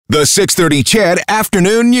The 6:30 CHED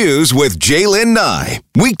Afternoon News with Jaylen Nye.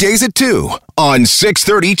 Weekdays at 2 on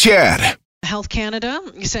 6:30 CHED. Health Canada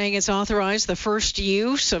saying it's authorized the first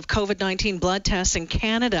use of COVID-19 blood tests in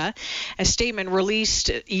Canada. A statement released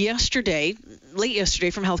late yesterday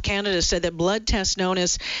from Health Canada said that blood tests known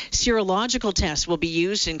as serological tests will be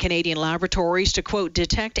used in Canadian laboratories to, quote,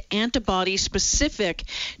 detect antibodies specific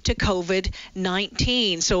to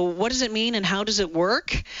COVID-19. So what does it mean and how does it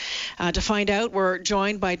work? To find out, we're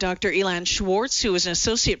joined by Dr. Ilan Schwartz, who is an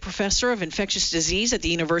associate professor of infectious disease at the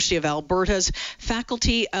University of Alberta's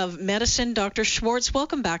Faculty of Medicine. Dr. Schwartz,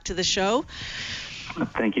 welcome back to the show.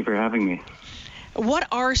 Thank you for having me. What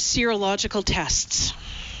are serological tests?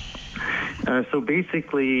 So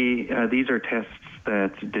basically, these are tests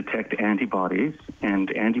that detect antibodies, and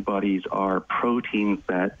antibodies are proteins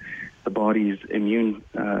that the body's immune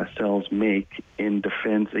cells make in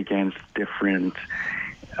defense against different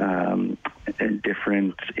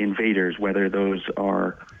invaders, whether those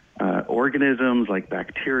are organisms like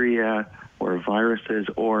bacteria or viruses,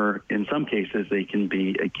 or in some cases they can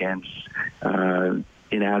be against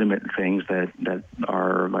inanimate things that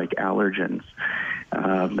are like allergens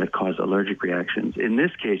that cause allergic reactions. In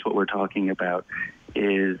this case, what we're talking about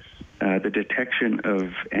is the detection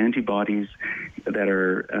of antibodies that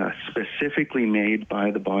are specifically made by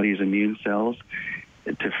the body's immune cells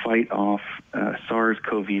to fight off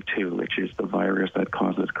SARS-CoV-2, which is the virus that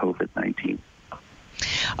causes COVID-19.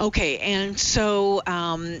 Okay, and so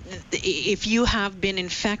if you have been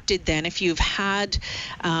infected then, if you've had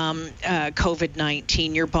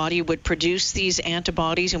COVID-19, your body would produce these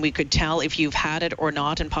antibodies and we could tell if you've had it or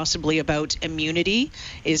not, and possibly about immunity.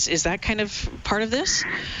 Is that kind of part of this?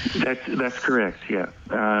 That's correct, yeah.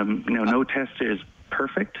 No test is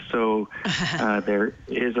perfect, so there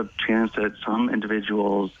is a chance that some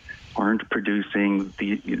individuals aren't producing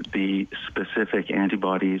the specific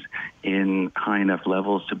antibodies in high enough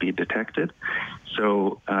levels to be detected.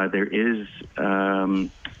 So there is, a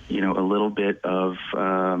little bit of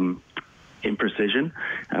imprecision,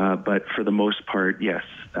 but for the most part, yes.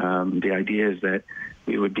 The idea is that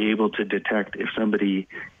we would be able to detect if somebody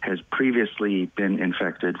has previously been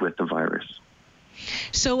infected with the virus.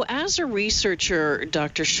 So as a researcher,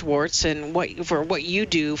 Dr. Schwartz, and what you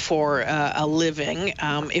do for a living,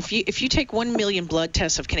 if you take 1 million blood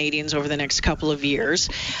tests of Canadians over the next couple of years,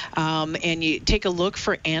 and you take a look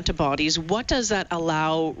for antibodies, what does that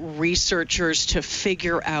allow researchers to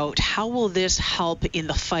figure out? How will this help in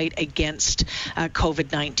the fight against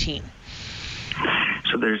COVID-19?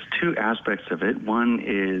 So there's two aspects of it. One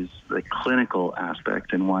is the clinical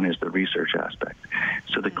aspect and one is the research aspect.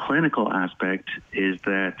 So the clinical aspect is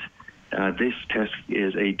that this test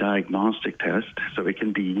is a diagnostic test, so it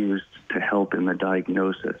can be used to help in the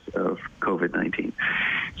diagnosis of COVID-19.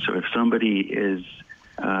 So if somebody is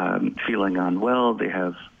feeling unwell, they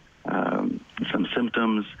have some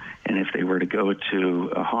symptoms, and if they were to go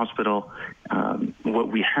to a hospital, what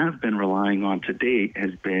we have been relying on to date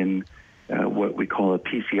has been what we call a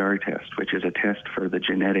PCR test, which is a test for the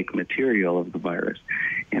genetic material of the virus.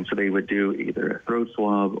 And so they would do either a throat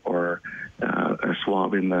swab or a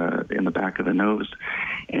swab in the back of the nose,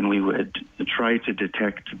 and we would try to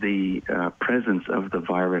detect the presence of the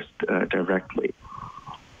virus directly.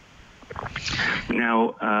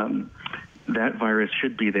 Now, that virus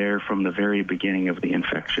should be there from the very beginning of the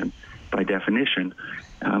infection, by definition.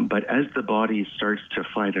 But as the body starts to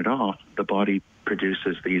fight it off, the body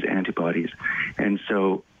produces these antibodies. And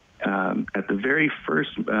so at the very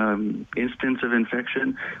first instance of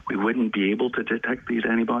infection, we wouldn't be able to detect these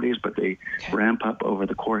antibodies, but they ramp up over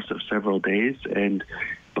the course of several days. And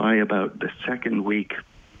by about the second week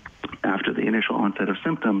after the initial onset of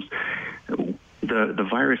symptoms, the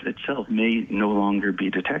virus itself may no longer be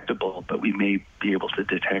detectable, but we may be able to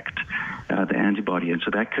detect the antibody. And so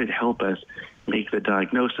that could help us make the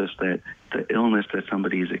diagnosis that the illness that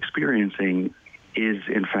somebody is experiencing is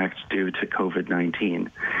in fact due to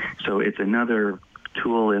COVID-19. So it's another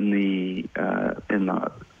tool in the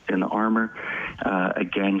armor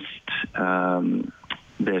against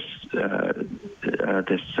this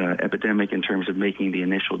epidemic in terms of making the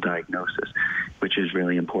initial diagnosis, which is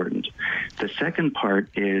really important. The second part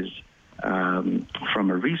is,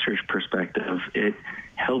 from a research perspective, it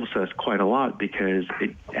helps us quite a lot because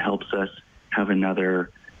it helps us have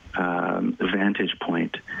another vantage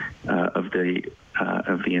point of the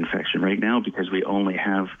infection. Right now, because we only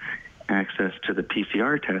have access to the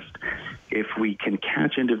PCR test, if we can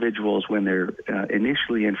catch individuals when they're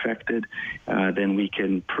initially infected, then we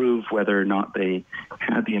can prove whether or not they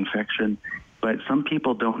had the infection. But some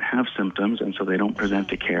people don't have symptoms, and so they don't present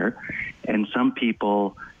to care. And some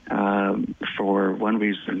people for one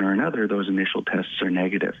reason or another, those initial tests are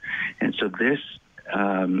negative. And so this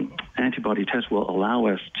antibody test will allow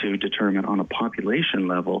us to determine on a population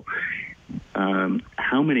level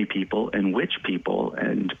how many people and which people,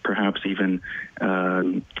 and perhaps even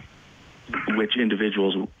which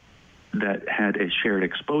individuals that had a shared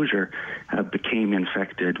exposure became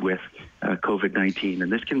infected with COVID-19.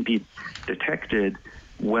 And this can be detected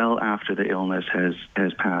well after the illness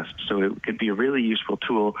has passed. So it could be a really useful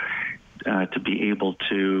tool to be able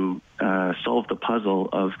to solve the puzzle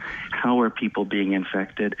of how are people being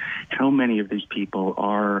infected, how many of these people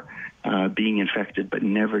are being infected but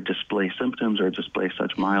never display symptoms or display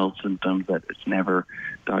such mild symptoms that it's never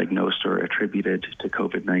diagnosed or attributed to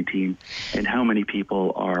COVID-19, and how many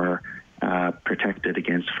people are protected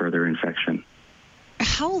against further infection.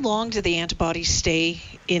 How long do the antibodies stay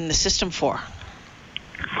in the system for?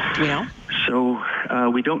 Do we know? So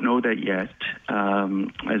we don't know that yet.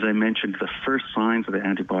 As I mentioned, the first signs of the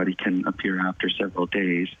antibody can appear after several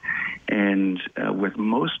days. And with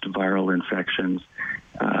most viral infections,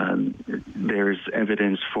 there's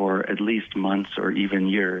evidence for at least months or even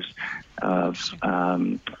years of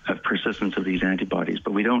persistence of these antibodies.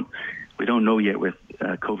 But we don't know yet with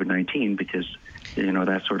COVID-19 because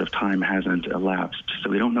that sort of time hasn't elapsed. So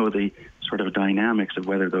we don't know the sort of dynamics of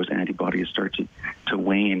whether those antibodies start to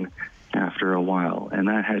wane after a while. And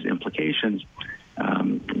that has implications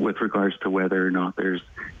with regards to whether or not there's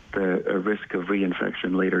a risk of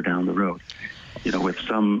reinfection later down the road. With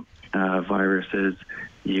some viruses,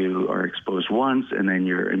 you are exposed once and then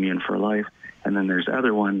you're immune for life. And then there's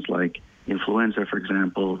other ones like influenza, for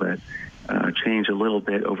example, that change a little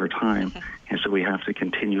bit over time. And so we have to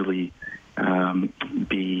continually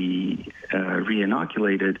be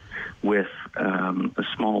re-inoculated with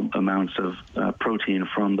small amounts of protein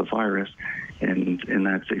from the virus, and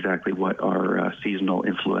that's exactly what our seasonal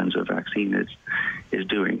influenza vaccine is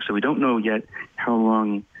doing. So we don't know yet how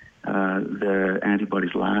long the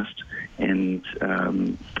antibodies last and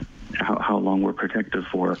how long we're protected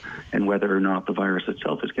for, and whether or not the virus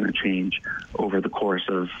itself is going to change over the course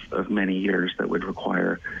of many years that would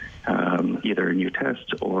require either a new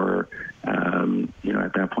test or,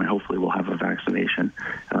 at that point, hopefully we'll have a vaccination,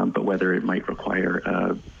 but whether it might require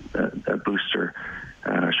a booster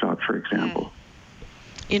shot, for example.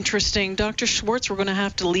 Interesting. Dr. Schwartz, we're going to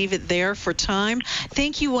have to leave it there for time.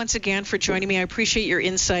 Thank you once again for joining me. I appreciate your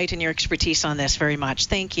insight and your expertise on this very much.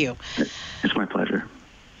 Thank you. It's my pleasure.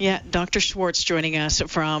 Yeah, Dr. Schwartz joining us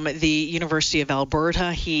from the University of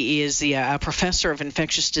Alberta. He is the professor of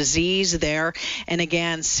infectious disease there. And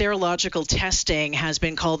again, serological testing has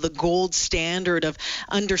been called the gold standard of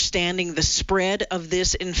understanding the spread of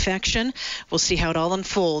this infection. We'll see how it all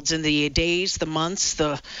unfolds in the days, the months,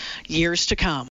 the years to come.